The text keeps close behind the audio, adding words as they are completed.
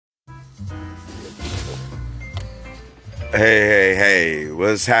Hey,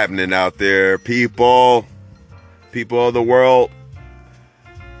 what's happening out there, people? People of the world.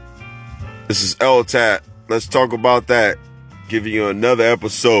 This is LTAT. Let's talk about that. Giving you another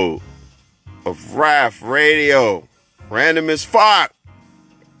episode of RAF Radio. Random as fuck.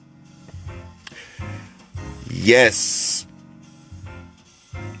 Yes.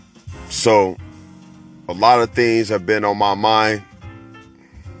 So, a lot of things have been on my mind.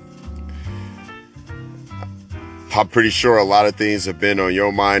 I'm pretty sure a lot of things have been on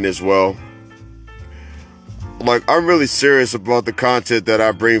your mind as well. Like, I'm really serious about the content that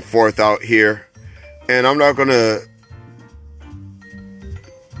I bring forth out here. And I'm not going to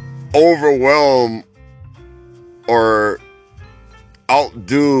overwhelm or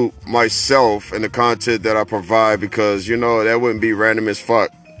outdo myself in the content that I provide because, that wouldn't be random as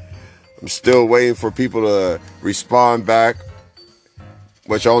fuck. I'm still waiting for people to respond back,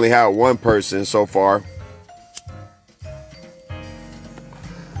 which I only had one person so far.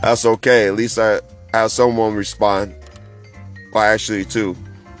 That's okay. At least I have someone respond. Well, actually, two.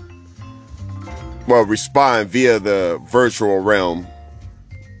 Well, respond via the virtual realm.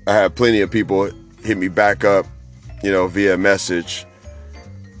 I had plenty of people hit me back up, via message.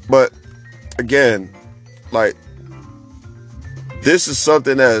 But again, like, this is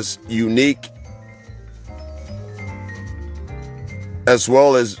something that's unique as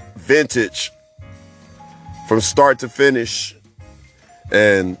well as vintage from start to finish.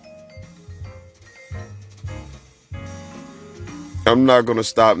 And I'm not going to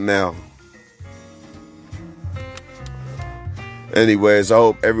stop now. Anyways, I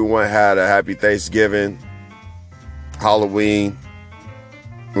hope everyone had a happy Thanksgiving, Halloween.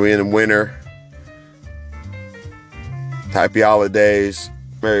 We're in the winter. Happy holidays.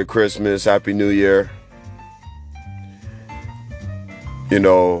 Merry Christmas. Happy New Year.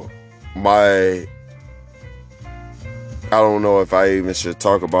 I don't know if I even should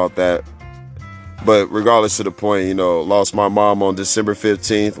talk about that. But regardless of the point, lost my mom on December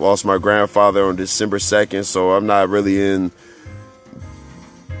 15th, lost my grandfather on December 2nd, so I'm not really in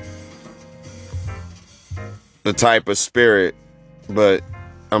the type of spirit, but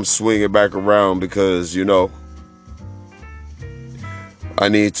I'm swinging back around because, I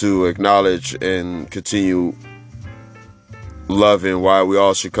need to acknowledge and continue loving why we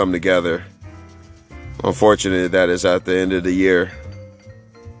all should come together. Unfortunately, that is at the end of the year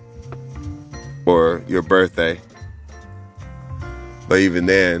or your birthday. But even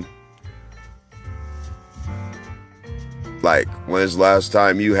then, like, when's the last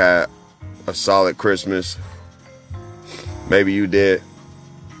time you had a solid Christmas? Maybe you did.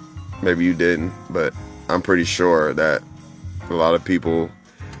 Maybe you didn't. But I'm pretty sure that a lot of people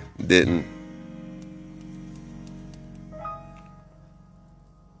didn't.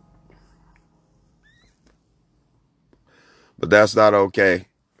 But that's not okay.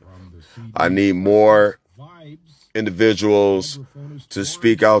 I need more individuals to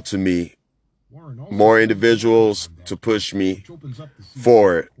speak out to me, more individuals to push me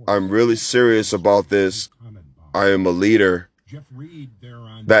forward. I'm really serious about this. I am a leader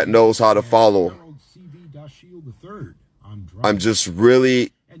that knows how to follow. I'm just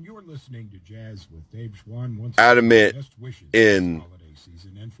really adamant in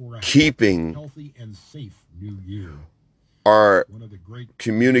keeping our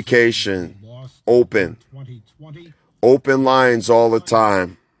communication open lines all the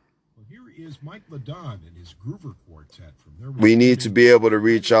time. We need to be able to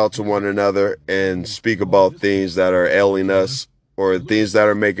reach out to one another and speak about things that are ailing us, or things that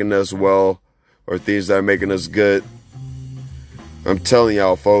are making us well, or things that are making us good. I'm telling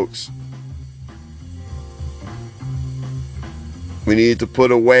y'all, folks, we need to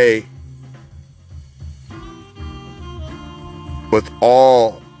put away with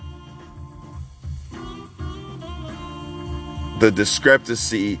all the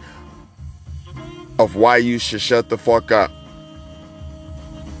discrepancy of why you should shut the fuck up.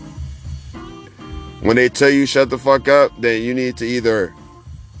 When they tell you shut the fuck up, then you need to either,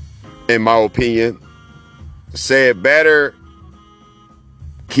 in my opinion, say it better,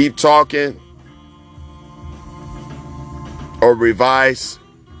 keep talking, or revise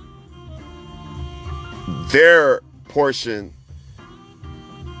their portion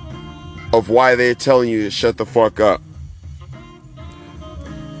of why they're telling you to shut the fuck up.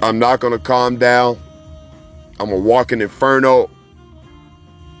 I'm not going to calm down. I'm going to walk in inferno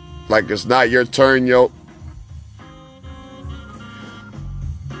like it's not your turn, yo.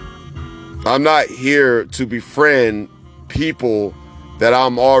 I'm not here to befriend people that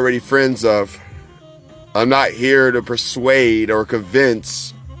I'm already friends of. I'm not here to persuade or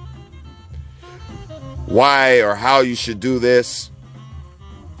convince why or how you should do this.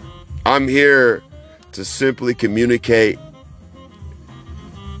 I'm here to simply communicate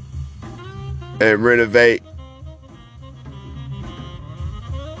and renovate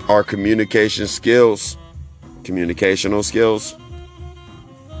our communicational skills.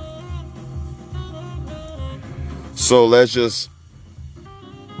 So let's just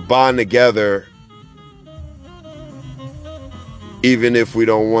bond together, even if we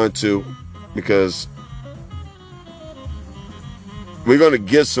don't want to, because we're going to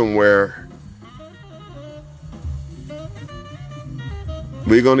get somewhere.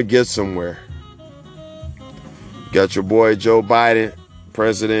 We're going to get somewhere. Got your boy Joe Biden,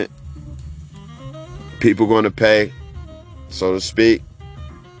 president. People going to pay, so to speak.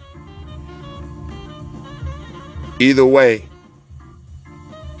 Either way,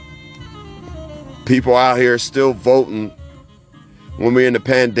 people out here still voting when we're in the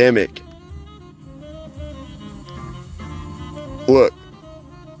pandemic. Look,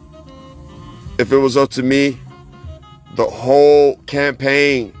 if it was up to me, the whole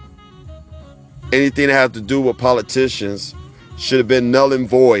campaign, anything that had to do with politicians, should have been null and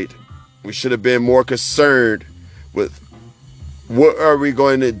void. We should have been more concerned with what are we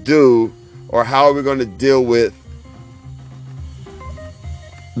going to do, or how are we going to deal with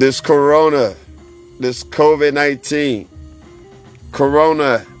this corona, this COVID-19.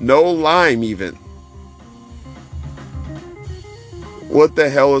 Corona, no Lyme even. What the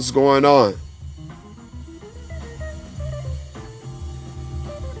hell is going on?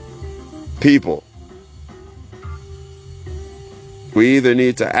 People, we either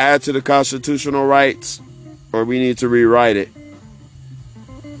need to add to the constitutional rights or we need to rewrite it.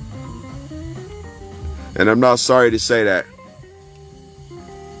 And I'm not sorry to say that.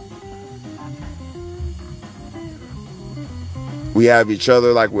 We have each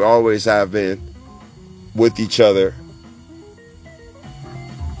other like we always have been with each other.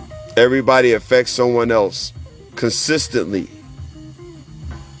 Everybody affects someone else consistently.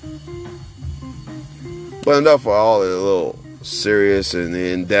 But enough of all the little serious and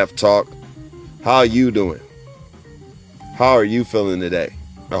in-depth talk. How are you doing? How are you feeling today?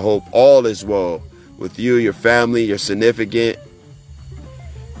 I hope all is well with you, your family, your significant,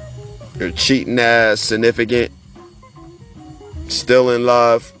 your cheating ass significant, still in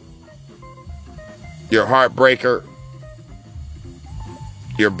love, your heartbreaker,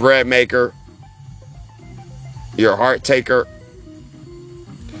 your bread maker, your heart taker,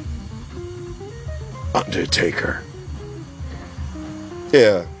 Undertaker.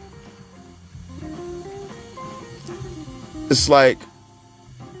 Yeah. It's like,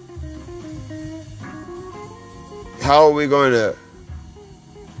 how are we going to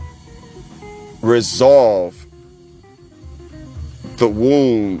resolve the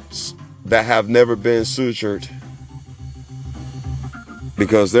wounds that have never been sutured?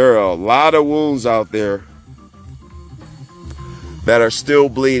 Because there are a lot of wounds out there that are still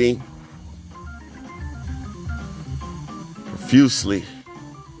bleeding profusely.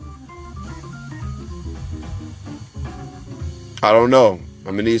 I don't know.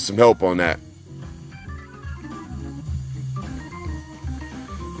 I'm gonna need some help on that.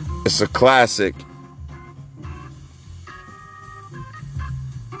 It's a classic.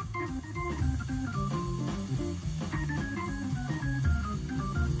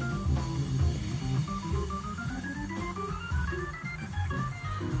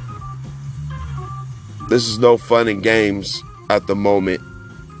 This is no fun and games at the moment,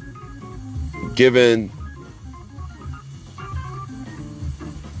 given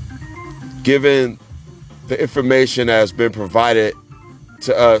the information that has been provided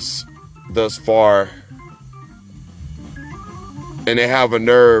to us thus far, and they have a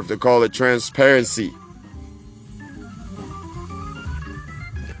nerve to call it transparency.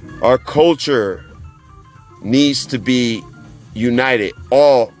 Our culture needs to be united.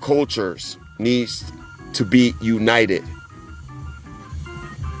 All cultures needs to be united.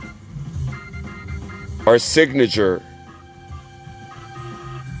 Our signature,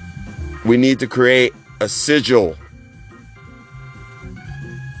 we need to create a sigil,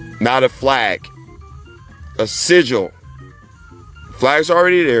 not a flag. A sigil. Flag's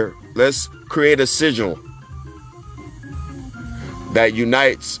already there. Let's create a sigil that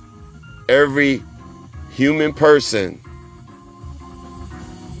unites every human person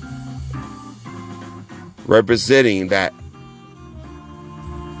representing that.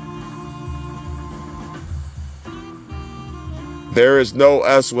 There is no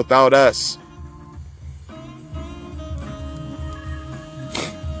us without us.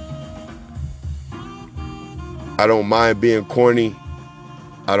 I don't mind being corny.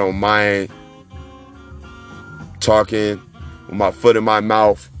 I don't mind talking with my foot in my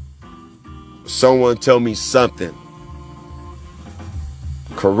mouth. Someone tell me something.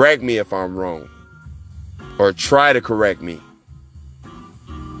 Correct me if I'm wrong. Or try to correct me.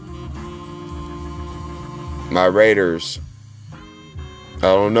 My Raiders. I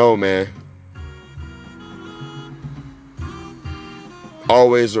don't know, man.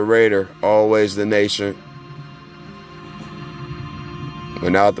 Always a Raider. Always the nation.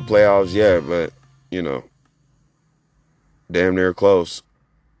 We're not at the playoffs yet, but, you know, damn near close.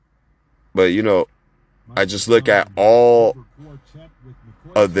 But, you know, I just look at all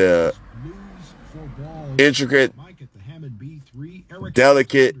of the intricate,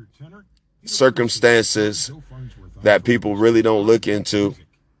 delicate circumstances that people really don't look into.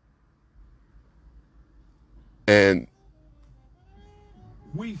 And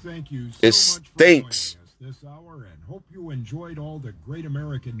it stinks.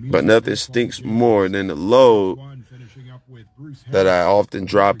 But nothing stinks more than the load that I often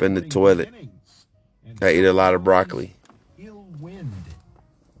drop in the toilet. I eat a lot of broccoli.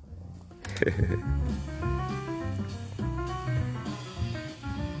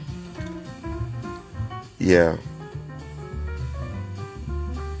 Yeah.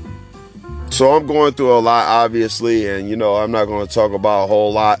 So I'm going through a lot, obviously, and, you know, I'm not going to talk about a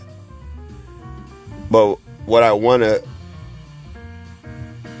whole lot. But what I want to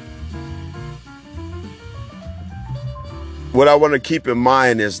keep in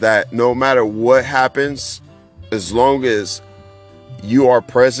mind is that no matter what happens, as long as you are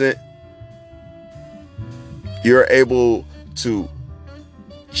present, you're able to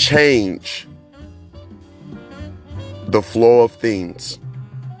change the flow of things.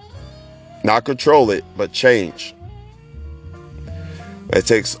 Not control it, but change. It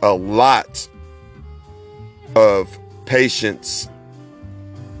takes a lot of patience,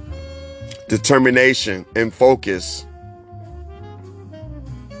 determination, and focus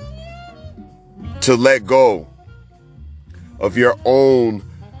to let go of your own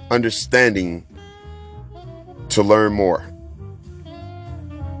understanding to learn more.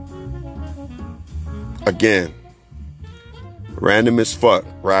 Again, Random as Fuck,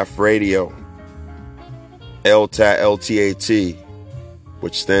 Raf Radio, LTAT, LTAT,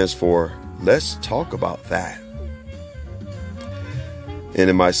 which stands for Let's Talk About That. And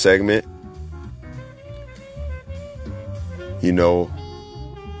in my segment, you know,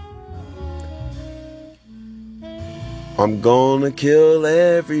 I'm gonna kill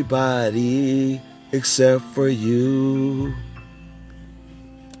everybody except for you.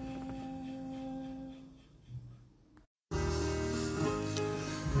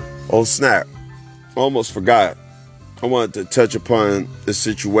 Oh snap, almost forgot. I wanted to touch upon the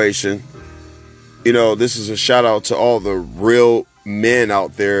situation. You know, this is a shout out to all the real men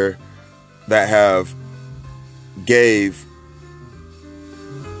out there that have gave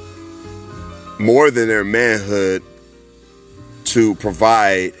more than their manhood to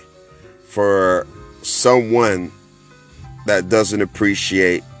provide for someone that doesn't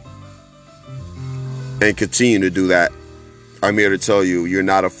appreciate and continue to do that. I'm here to tell you, you're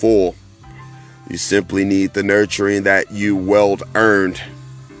not a fool. You simply need the nurturing that you well earned.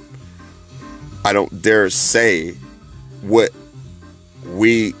 I don't dare say what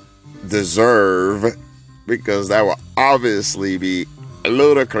we deserve, because that will obviously be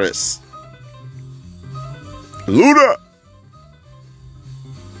ludicrous. Luda!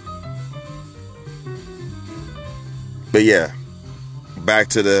 But yeah, back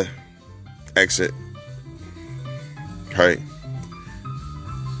to the exit. Right.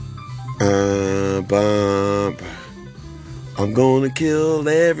 I'm gonna kill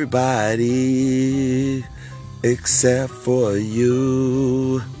everybody except for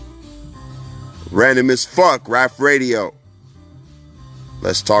you. Random as Fuck, Raf Radio.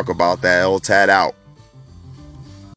 Let's talk about that. LTAT out.